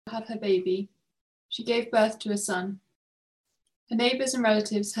have her baby, she gave birth to a son. Her neighbors and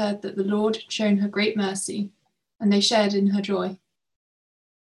relatives heard that the Lord had shown her great mercy, and they shared in her joy.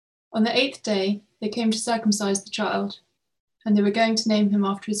 On the 8th day, they came to circumcise the child, and they were going to name him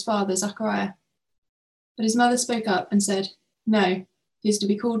after his father, Zechariah. But his mother spoke up and said, "No, he is to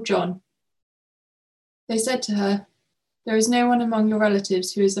be called John." They said to her, "There is no one among your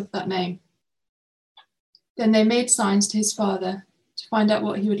relatives who is of that name." Then they made signs to his father to find out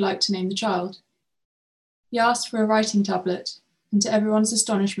what he would like to name the child. He asked for a writing tablet, and to everyone's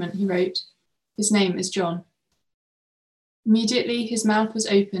astonishment, he wrote, "His name is John." Immediately his mouth was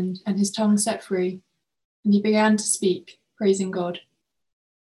opened and his tongue set free, and he began to speak, praising God.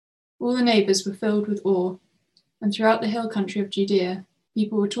 All the neighbors were filled with awe, and throughout the hill country of Judea,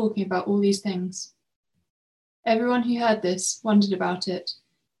 people were talking about all these things. Everyone who heard this wondered about it,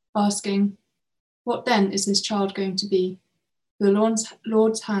 asking, "What then is this child going to be?" The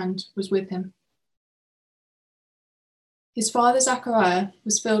Lord's hand was with him. His father Zechariah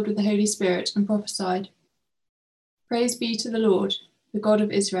was filled with the Holy Spirit and prophesied, "Praise be to the Lord, the God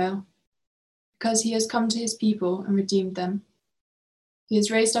of Israel, because he has come to his people and redeemed them. He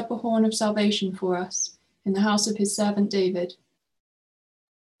has raised up a horn of salvation for us in the house of his servant David,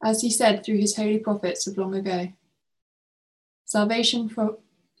 as he said through his holy prophets of long ago. Salvation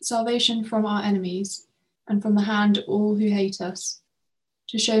from our enemies and from the hand of all who hate us,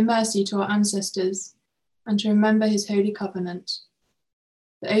 to show mercy to our ancestors and to remember his holy covenant,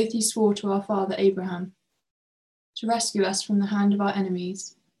 the oath he swore to our father Abraham, to rescue us from the hand of our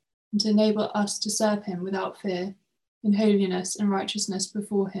enemies and to enable us to serve him without fear, in holiness and righteousness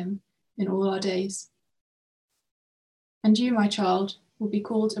before him in all our days. And you, my child, will be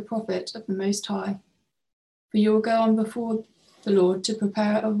called a prophet of the Most High, for you will go on before the Lord to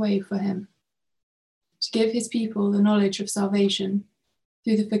prepare a way for him, to give his people the knowledge of salvation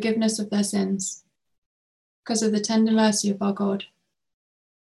through the forgiveness of their sins, because of the tender mercy of our God,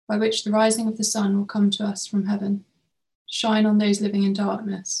 by which the rising of the sun will come to us from heaven, to shine on those living in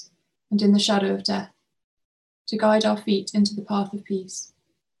darkness and in the shadow of death, to guide our feet into the path of peace."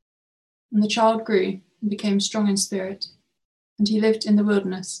 And the child grew and became strong in spirit, and he lived in the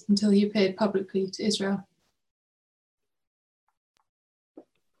wilderness until he appeared publicly to Israel.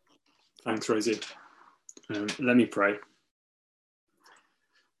 Thanks, Rosie. Let me pray.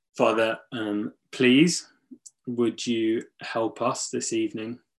 Father, please, would you help us this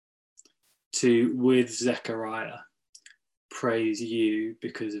evening to, with Zechariah, praise you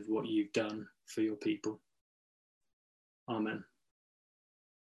because of what you've done for your people. Amen.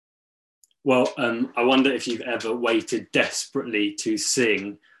 Well, I wonder if you've ever waited desperately to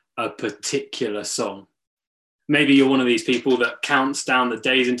sing a particular song. Maybe you're one of these people that counts down the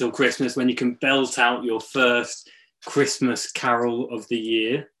days until Christmas when you can belt out your first Christmas carol of the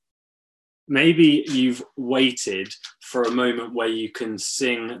year. Maybe you've waited for a moment where you can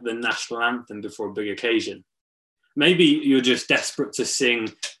sing the national anthem before a big occasion. Maybe you're just desperate to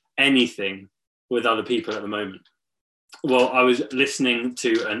sing anything with other people at the moment. Well, I was listening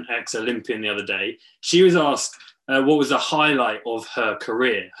to an ex-Olympian the other day. She was asked what was the highlight of her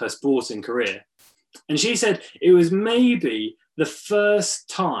career, her sporting career. And she said it was maybe the first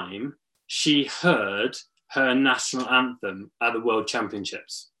time she heard her national anthem at the World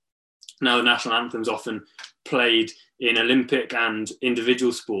Championships. Now, the national anthem's often played in Olympic and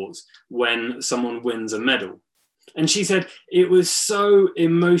individual sports when someone wins a medal. And she said it was so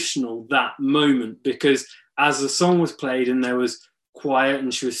emotional, that moment, because as the song was played and there was quiet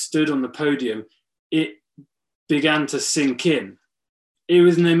and she was stood on the podium, it began to sink in. It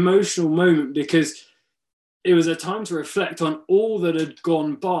was an emotional moment because it was a time to reflect on all that had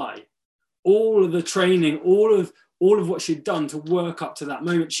gone by, all of the training, all of what she'd done to work up to that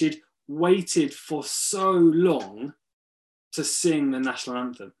moment. She'd waited for so long to sing the national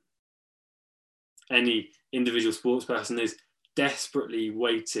anthem. Any individual sports person is desperately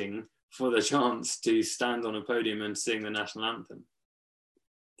waiting for the chance to stand on a podium and sing the national anthem.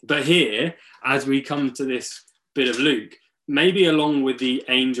 But here, as we come to this bit of Luke, maybe along with the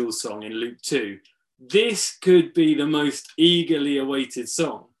angel song in Luke 2, this could be the most eagerly awaited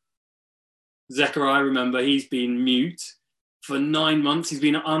song. Zechariah, remember, he's been mute for 9 months. He's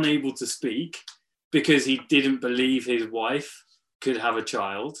been unable to speak because he didn't believe his wife could have a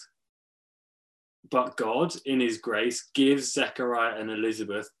child. But God, in his grace, gives Zechariah and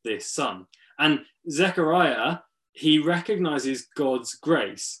Elizabeth this son. And Zechariah, he recognizes God's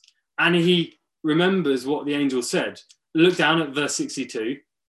grace and he remembers what the angel said. Look down at verse 62.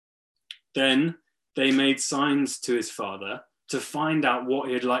 Then they made signs to his father to find out what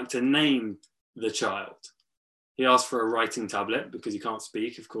he'd like to name the child. He asked for a writing tablet because he can't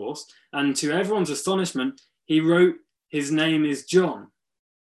speak, of course. And to everyone's astonishment, he wrote, "His name is John."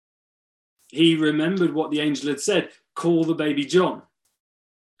 He remembered what the angel had said, "Call the baby John."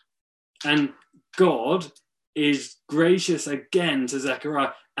 And God is gracious again to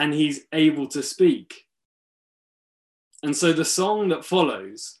Zechariah, and he's able to speak. And so the song that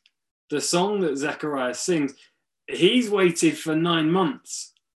follows, the song that Zechariah sings, he's waited for 9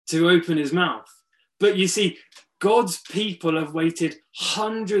 months to open his mouth. But you see, God's people have waited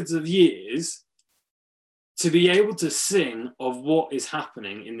hundreds of years to be able to sing of what is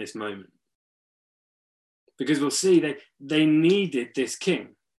happening in this moment. Because we'll see they needed this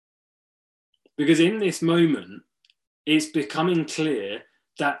king. Because in this moment, it's becoming clear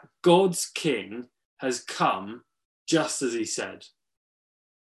that God's king has come just as he said.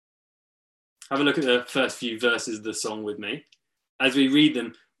 Have a look at the first few verses of the song with me. As we read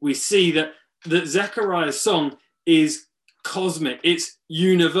them, we see that Zechariah's song is cosmic, it's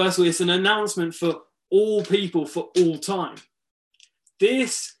universal, it's an announcement for all people for all time.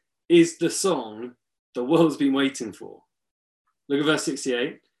 This is the song the world's been waiting for. Look at verse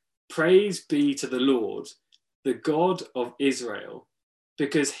 68. Praise be to the Lord, the God of Israel,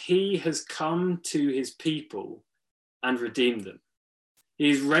 because he has come to his people and redeemed them. He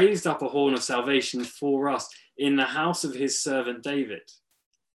has raised up a horn of salvation for us in the house of his servant David,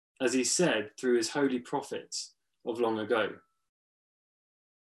 as he said through his holy prophets of long ago.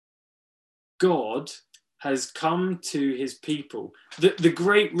 God has come to his people. The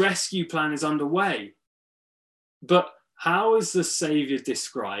great rescue plan is underway. But how is the Saviour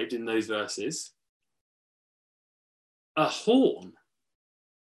described in those verses? A horn.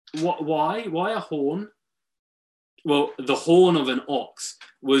 Why? Why a horn? Well, the horn of an ox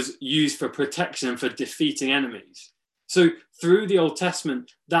was used for protection and for defeating enemies. So through the Old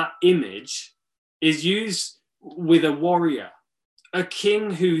Testament, that image is used with a warrior, a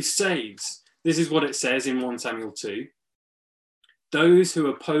king who saves. This is what it says in 1 Samuel 2. Those who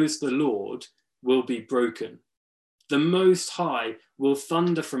oppose the Lord will be broken. The Most High will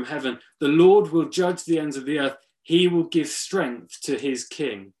thunder from heaven. The Lord will judge the ends of the earth. He will give strength to his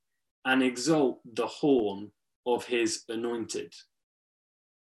king and exalt the horn of his anointed.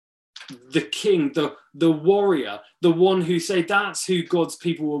 The king, the warrior, the one who say that's who God's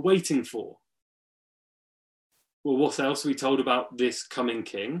people were waiting for. Well, what else are we told about this coming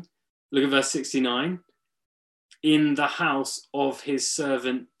king? Look at verse 69. In the house of his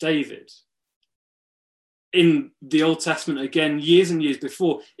servant David. In the Old Testament, again, years and years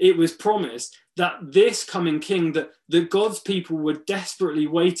before, it was promised that this coming king that God's people were desperately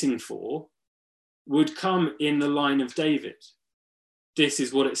waiting for would come in the line of David. This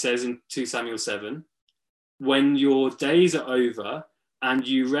is what it says in 2 Samuel 7. When your days are over and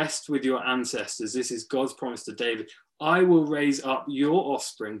you rest with your ancestors, this is God's promise to David, I will raise up your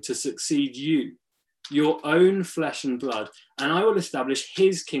offspring to succeed you, your own flesh and blood, and I will establish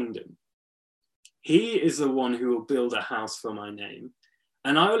his kingdom. He is the one who will build a house for my name,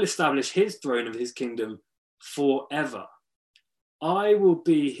 and I will establish his throne of his kingdom forever. I will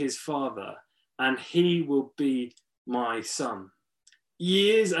be his father, and he will be my son.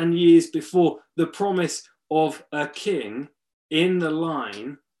 Years and years before, the promise of a king in the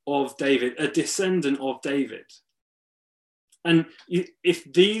line of David, a descendant of David. And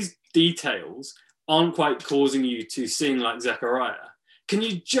if these details aren't quite causing you to sing like Zechariah, can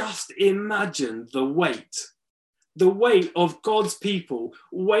you just imagine the weight of God's people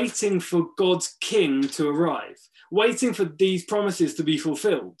waiting for God's king to arrive, waiting for these promises to be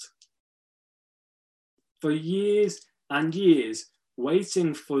fulfilled? For years and years,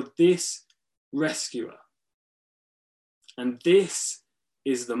 waiting for this rescuer. And this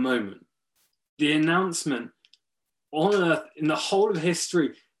is the moment, the announcement on earth in the whole of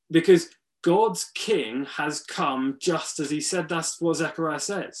history, because God's king has come just as he said. That's what Zechariah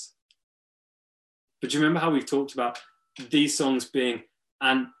says. But do you remember how we've talked about these songs being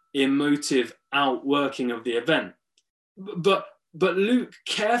an emotive outworking of the event? But Luke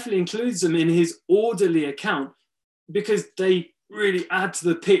carefully includes them in his orderly account because they really add to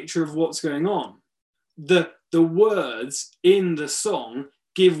the picture of what's going on. The words in the song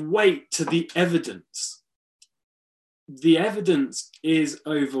give weight to the evidence. The evidence is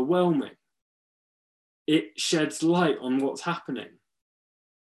overwhelming. It sheds light on what's happening.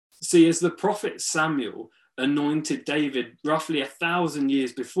 See, as the prophet Samuel anointed David roughly 1,000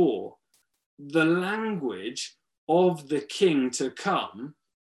 years before, the language of the king to come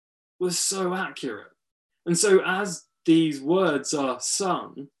was so accurate. And so as these words are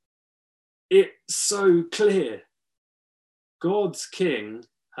sung, it's so clear. God's king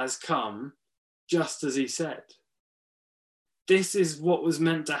has come just as he said. This is what was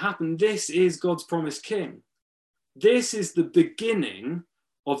meant to happen. This is God's promised king. This is the beginning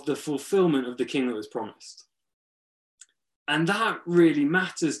of the fulfillment of the king that was promised. And that really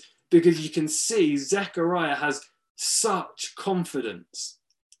matters, because you can see Zechariah has such confidence.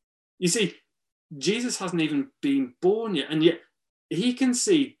 You see, Jesus hasn't even been born yet, and yet he can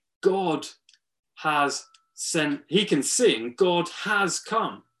see God has sent, he can sing, God has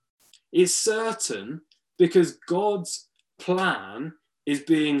come. It's certain, because God's plan is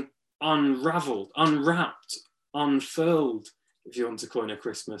being unraveled, unwrapped, unfurled, if you want to coin a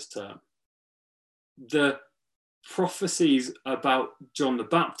Christmas term. The prophecies about John the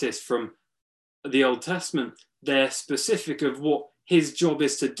Baptist from the Old Testament, they're specific of what his job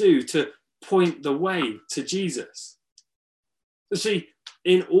is to do, to point the way to Jesus. You see,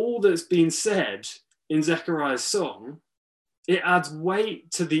 in all that's been said in Zechariah's song, it adds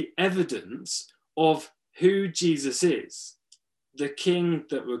weight to the evidence of who Jesus is, the king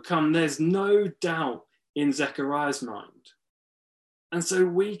that would come. There's no doubt in Zechariah's mind. And so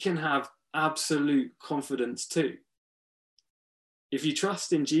we can have absolute confidence too. If you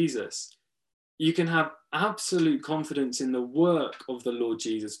trust in Jesus, you can have absolute confidence in the work of the Lord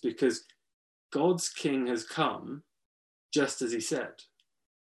Jesus, because God's king has come just as he said.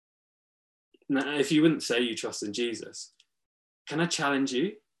 Now, if you wouldn't say you trust in Jesus, can I challenge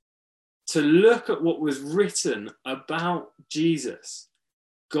you to look at what was written about Jesus,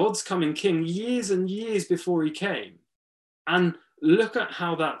 God's coming king, years and years before he came, and look at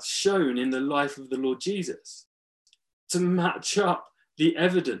how that's shown in the life of the Lord Jesus, to match up the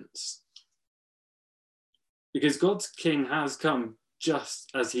evidence. Because God's king has come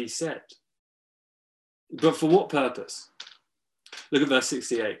just as he said. But for what purpose? Look at verse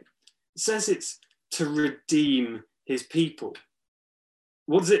 68. It says it's to redeem his people.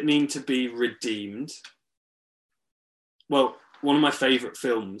 What does it mean to be redeemed? Well, one of my favourite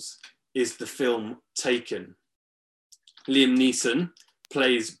films is the film Taken. Liam Neeson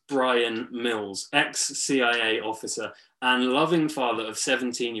plays Brian Mills, ex-CIA officer and loving father of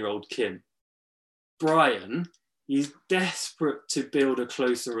 17-year-old Kim. Brian, he's desperate to build a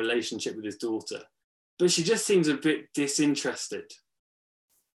closer relationship with his daughter, but she just seems a bit disinterested.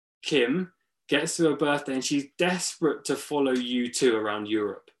 Kim gets to her birthday and she's desperate to follow U2 around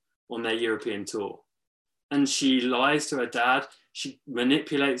Europe on their European tour. And she lies to her dad, she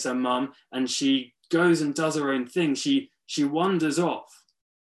manipulates her mum, and she goes and does her own thing. She wanders off.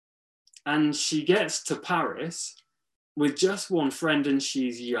 And she gets to Paris with just one friend, and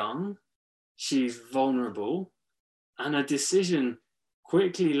she's young, she's vulnerable, and a decision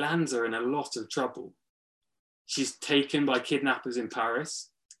quickly lands her in a lot of trouble. She's taken by kidnappers in Paris.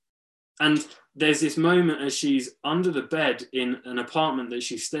 And there's this moment as she's under the bed in an apartment that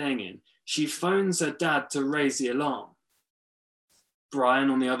she's staying in, she phones her dad to raise the alarm.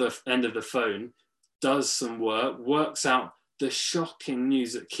 Brian, on the other end of the phone, does some work, works out the shocking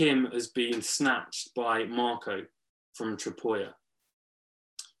news that Kim has been snatched by Marco from Tripoia.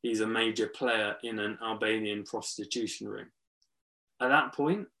 He's a major player in an Albanian prostitution ring. At that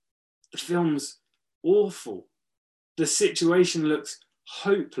point, the film's awful. The situation looks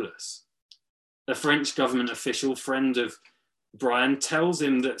hopeless. A French government official, friend of Brian, tells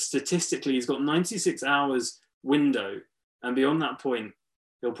him that statistically he's got 96 hours window, and beyond that point,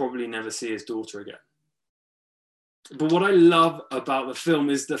 he'll probably never see his daughter again. But what I love about the film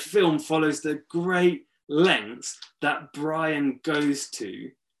is the film follows the great lengths that Brian goes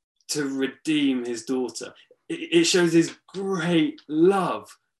to redeem his daughter. It shows his great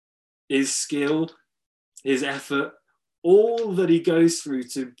love, his skill, his effort, all that he goes through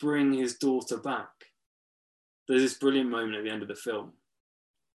to bring his daughter back. There's this brilliant moment at the end of the film.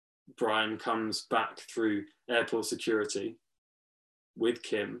 Brian comes back through airport security with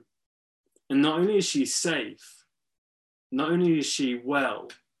Kim, and not only is she safe, not only is she well,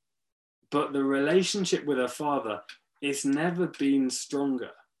 but the relationship with her father has never been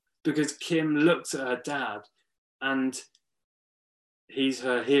stronger, because Kim looks at her dad and he's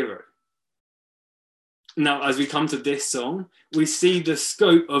her hero. Now, as we come to this song, we see the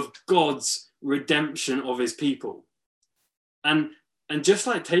scope of God's redemption of his people. And just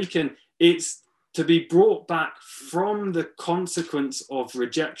like Taken, it's to be brought back from the consequence of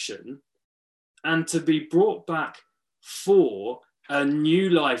rejection and to be brought back for a new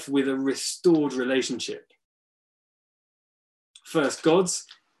life with a restored relationship. First, God's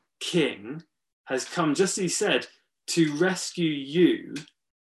king has come, just as he said, to rescue you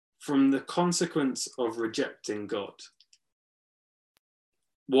from the consequence of rejecting God.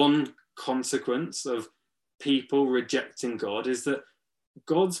 One consequence of people rejecting God is that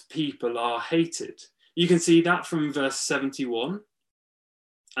God's people are hated. You can see that from verse 71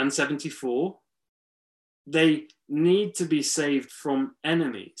 and 74. They need to be saved from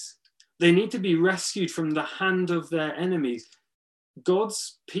enemies. They need to be rescued from the hand of their enemies.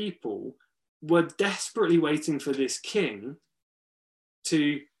 God's people were desperately waiting for this king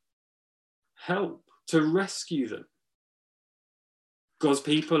to help, to rescue them. God's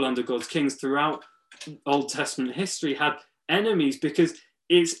people under God's kings throughout Old Testament history had enemies because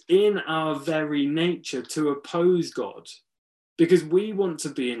it's in our very nature to oppose God, because we want to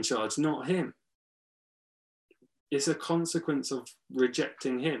be in charge, not him. It's a consequence of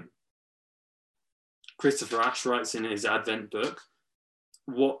rejecting him. Christopher Ash writes in his Advent book,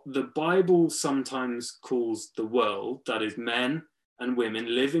 what the Bible sometimes calls the world, that is men and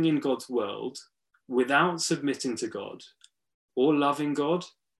women living in God's world without submitting to God or loving God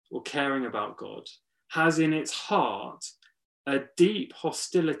or caring about God, has in its heart a deep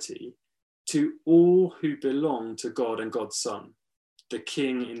hostility to all who belong to God and God's Son, the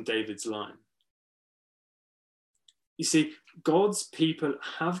King in David's line. You see, God's people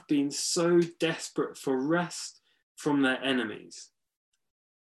have been so desperate for rest from their enemies.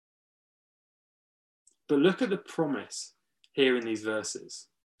 But look at the promise here in these verses.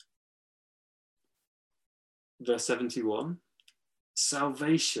 Verse 71,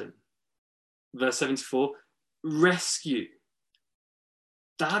 salvation. Verse 74, rescue.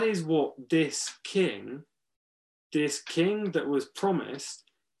 That is what this king that was promised,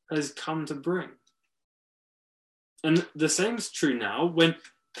 has come to bring. And the same is true now when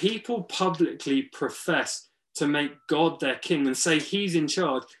people publicly profess to make God their king and say he's in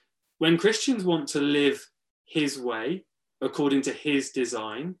charge. When Christians want to live his way, according to his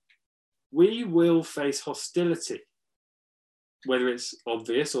design, we will face hostility, whether it's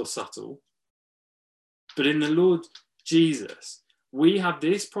obvious or subtle. But in the Lord Jesus, we have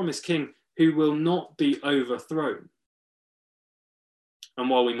this promised king who will not be overthrown. And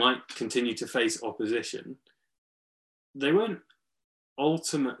while we might continue to face opposition, they won't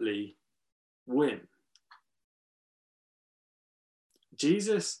ultimately win.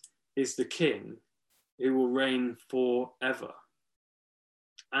 Jesus is the king who will reign forever.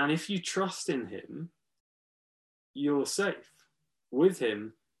 And if you trust in him, you're safe with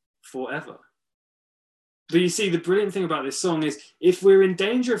him forever. But you see, the brilliant thing about this song is if we're in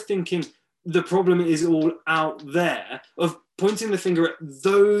danger of thinking the problem is all out there, of pointing the finger at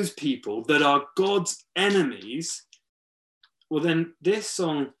those people that are God's enemies, well, then this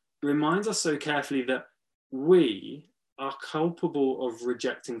song reminds us so carefully that we are culpable of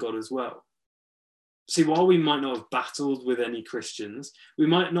rejecting God as well. See, while we might not have battled with any Christians, we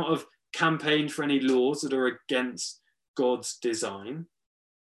might not have campaigned for any laws that are against God's design,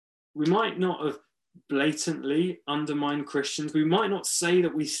 we might not have blatantly undermined Christians, we might not say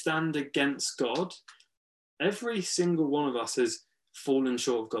that we stand against God. Every single one of us has fallen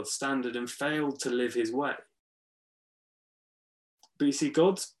short of God's standard and failed to live his way. But you see,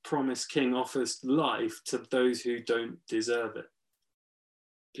 God's promised king offers life to those who don't deserve it.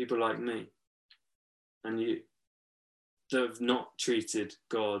 People like me and you that have not treated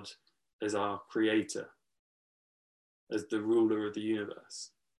God as our creator, as the ruler of the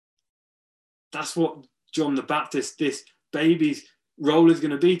universe. That's what John the Baptist, this baby's role is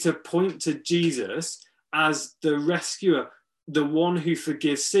going to be, to point to Jesus as the rescuer, the one who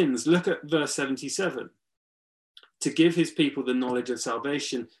forgives sins. Look at verse 77. To give his people the knowledge of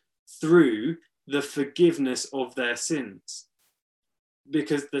salvation through the forgiveness of their sins.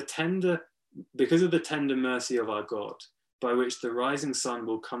 Because of the tender mercy of our God, by which the rising sun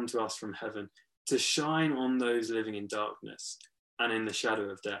will come to us from heaven, to shine on those living in darkness and in the shadow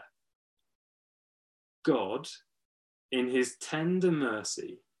of death. God, in his tender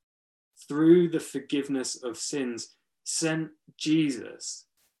mercy, through the forgiveness of sins, sent Jesus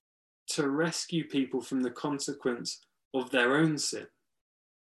to rescue people from the consequence of their own sin.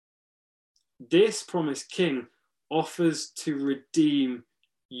 This promised king offers to redeem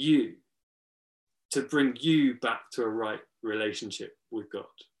you, to bring you back to a right relationship with God.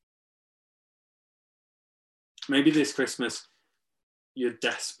 Maybe this Christmas you're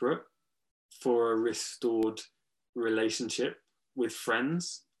desperate for a restored relationship with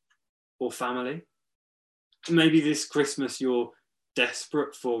friends or family. Maybe this Christmas you're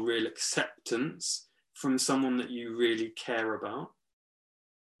desperate for real acceptance from someone that you really care about.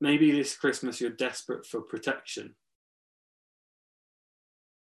 Maybe this Christmas you're desperate for protection.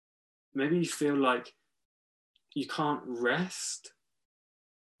 Maybe you feel like you can't rest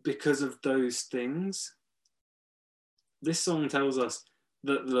because of those things. This song tells us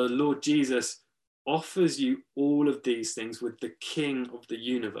that the Lord Jesus offers you all of these things with the King of the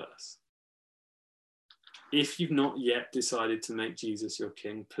universe. if you've not yet decided to make Jesus your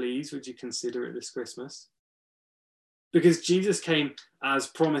king, please would you consider it this Christmas? Because Jesus came as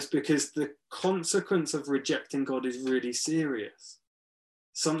promised, because the consequence of rejecting God is really serious.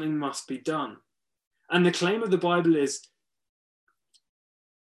 Something must be done. And the claim of the Bible is,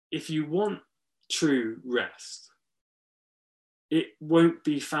 if you want true rest, it won't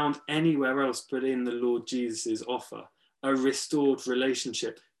be found anywhere else but in the Lord Jesus' offer, a restored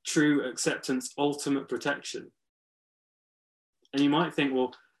relationship, true acceptance, ultimate protection. And you might think,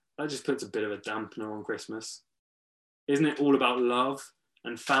 well, that just puts a bit of a dampener on Christmas. Isn't it all about love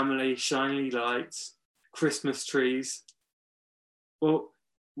and family, shiny lights, Christmas trees? Well,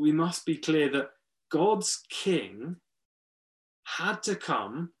 we must be clear that God's king had to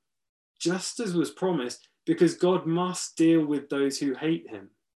come just as was promised, because God must deal with those who hate him.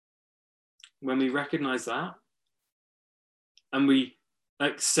 When we recognize that and we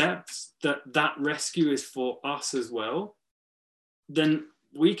accept that that rescue is for us as well, then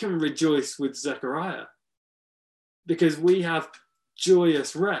we can rejoice with Zechariah, because we have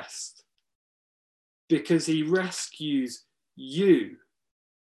joyous rest, because he rescues you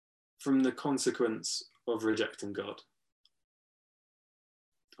from the consequence of rejecting God.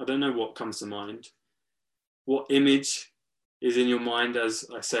 I don't know what comes to mind. What image is in your mind as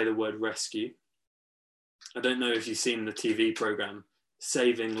I say the word rescue? I don't know if you've seen the TV program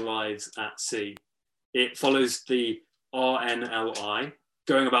Saving Lives at Sea. It follows the RNLI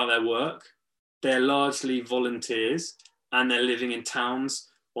going about their work. They're largely volunteers and they're living in towns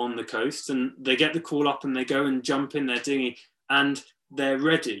on the coast, and they get the call up and they go and jump in their dinghy and they're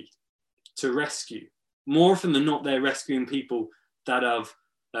ready to rescue. More often than not, they're rescuing people that have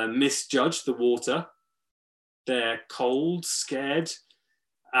misjudged the water. They're cold, scared,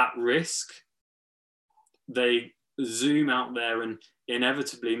 at risk. They zoom out there and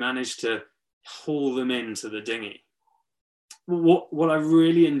inevitably manage to haul them into the dinghy. What I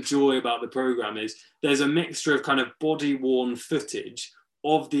really enjoy about the program is there's a mixture of kind of body-worn footage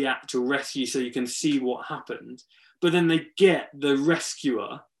of the actual rescue so you can see what happened, but then they get the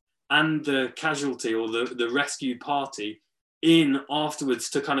rescuer and the casualty or the rescue party in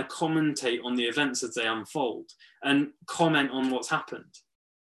afterwards to kind of commentate on the events as they unfold and comment on what's happened.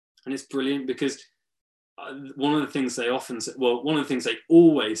 And it's brilliant because one of the things they often say, well, one of the things they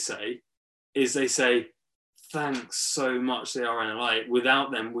always say is they say, thanks so much, the RNLI.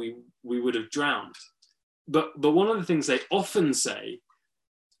 Without them, we would have drowned. But one of the things they often say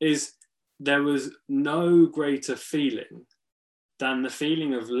is there was no greater feeling than the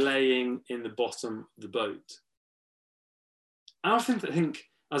feeling of laying in the bottom of the boat. I often think,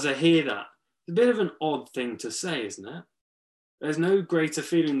 as I hear that, it's a bit of an odd thing to say, isn't it? There's no greater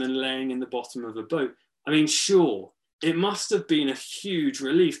feeling than laying in the bottom of a boat. I mean, sure, it must have been a huge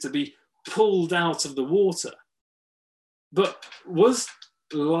relief to be pulled out of the water. But was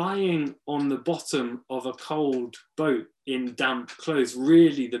lying on the bottom of a cold boat in damp clothes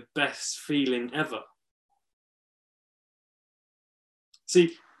really the best feeling ever?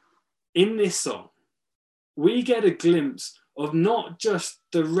 See, in this song, we get a glimpse of not just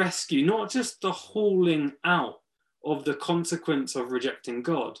the rescue, not just the hauling out of the consequence of rejecting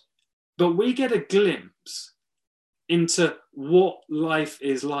God, but we get a glimpse into what life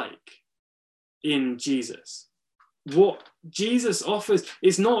is like in Jesus. What Jesus offers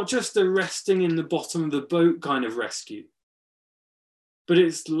is not just the resting in the bottom of the boat kind of rescue, but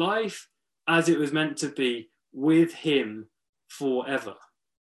it's life as it was meant to be with him forever.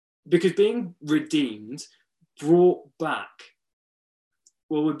 Because being redeemed, brought back,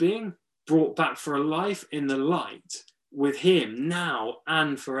 well, we're being brought back for a life in the light with him now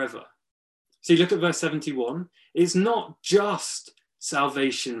and forever. See, look at verse 71. It's not just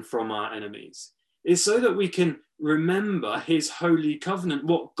salvation from our enemies. It's so that we can remember his holy covenant,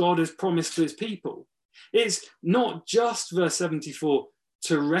 what God has promised to his people. It's not just, verse 74,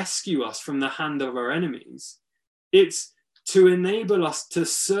 to rescue us from the hand of our enemies. It's to enable us to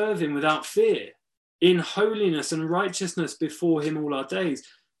serve him without fear, in holiness and righteousness before him all our days.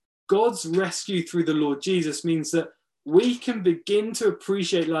 God's rescue through the Lord Jesus means that we can begin to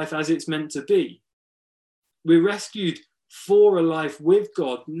appreciate life as it's meant to be. We're rescued for a life with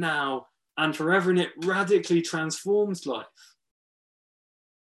God now and forever, and it radically transforms life.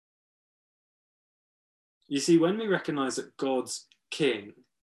 You see, when we recognize that God's King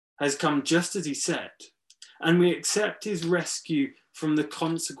has come just as he said, and we accept his rescue from the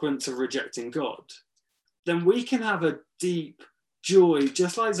consequence of rejecting God, then we can have a deep joy,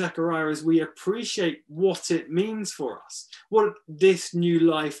 just like Zechariah, as we appreciate what it means for us, what this new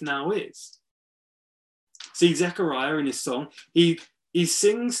life now is. See, Zechariah in his song, he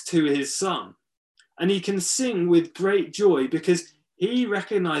sings to his son, And he can sing with great joy because he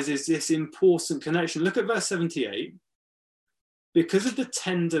recognizes this important connection. Look at verse 78. Because of the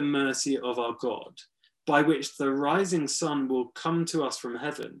tender mercy of our God, by which the rising sun will come to us from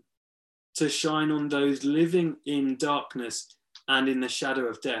heaven, to shine on those living in darkness and in the shadow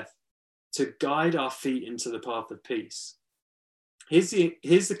of death, to guide our feet into the path of peace. Here's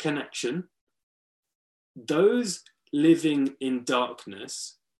the connection. Those living in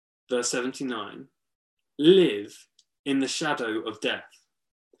darkness, verse 79, live in the shadow of death.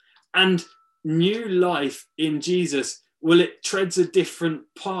 And new life in Jesus, well, it treads a different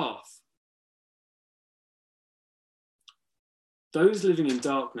path. Those living in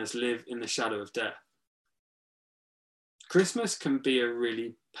darkness live in the shadow of death. Christmas can be a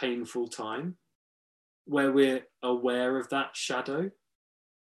really painful time where we're aware of that shadow,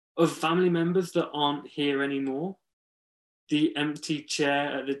 of family members that aren't here anymore, the empty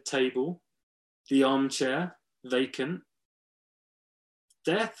chair at the table, the armchair vacant.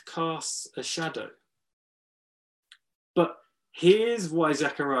 Death casts a shadow. But here's why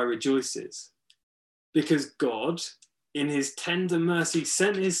Zechariah rejoices. Because God, in his tender mercy,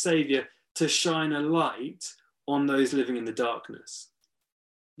 sent his Saviour to shine a light on those living in the darkness.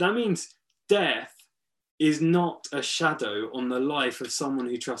 That means death is not a shadow on the life of someone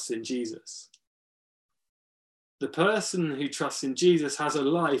who trusts in Jesus. The person who trusts in Jesus has a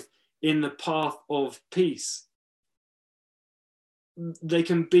life in the path of peace. They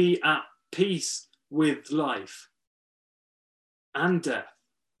can be at peace with life and death.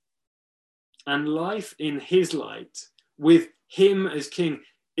 And life in his light, with him as king,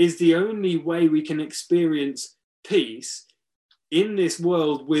 is the only way we can experience peace in this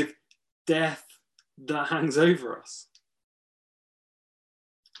world with death that hangs over us.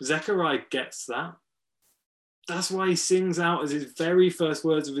 Zechariah gets that. That's why he sings out as his very first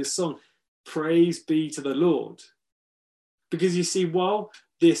words of his song, "Praise be to the Lord." Because you see, while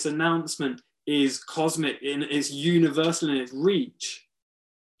this announcement is cosmic, it's universal in its reach,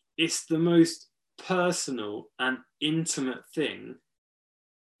 it's the most personal and intimate thing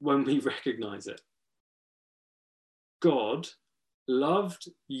when we recognize it. God loved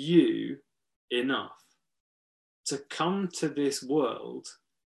you enough to come to this world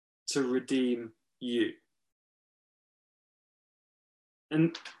to redeem you.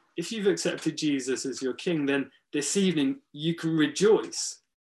 And if you've accepted Jesus as your king, then this evening you can rejoice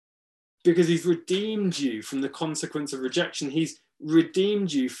because he's redeemed you from the consequence of rejection. He's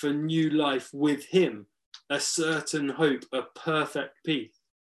redeemed you for new life with him, a certain hope, a perfect peace,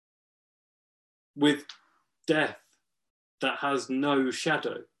 with death that has no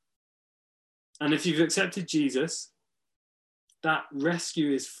shadow. And if you've accepted Jesus, that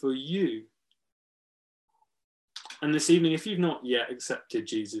rescue is for you. And this evening, if you've not yet accepted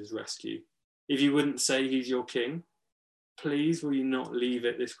Jesus' rescue, if you wouldn't say he's your king, please will you not leave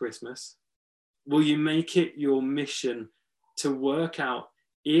it this Christmas? Will you make it your mission to work out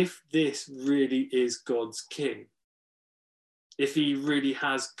if this really is God's king? If he really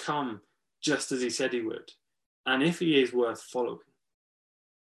has come just as he said he would, and if he is worth following.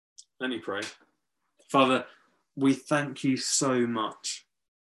 Let me pray. Father, we thank you so much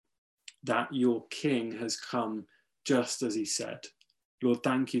that your king has come just as he said. Lord,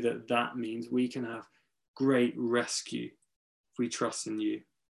 thank you that that means we can have great rescue if we trust in you.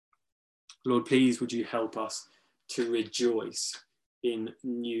 Lord, please would you help us to rejoice in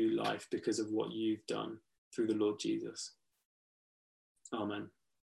new life because of what you've done through the Lord Jesus. Amen.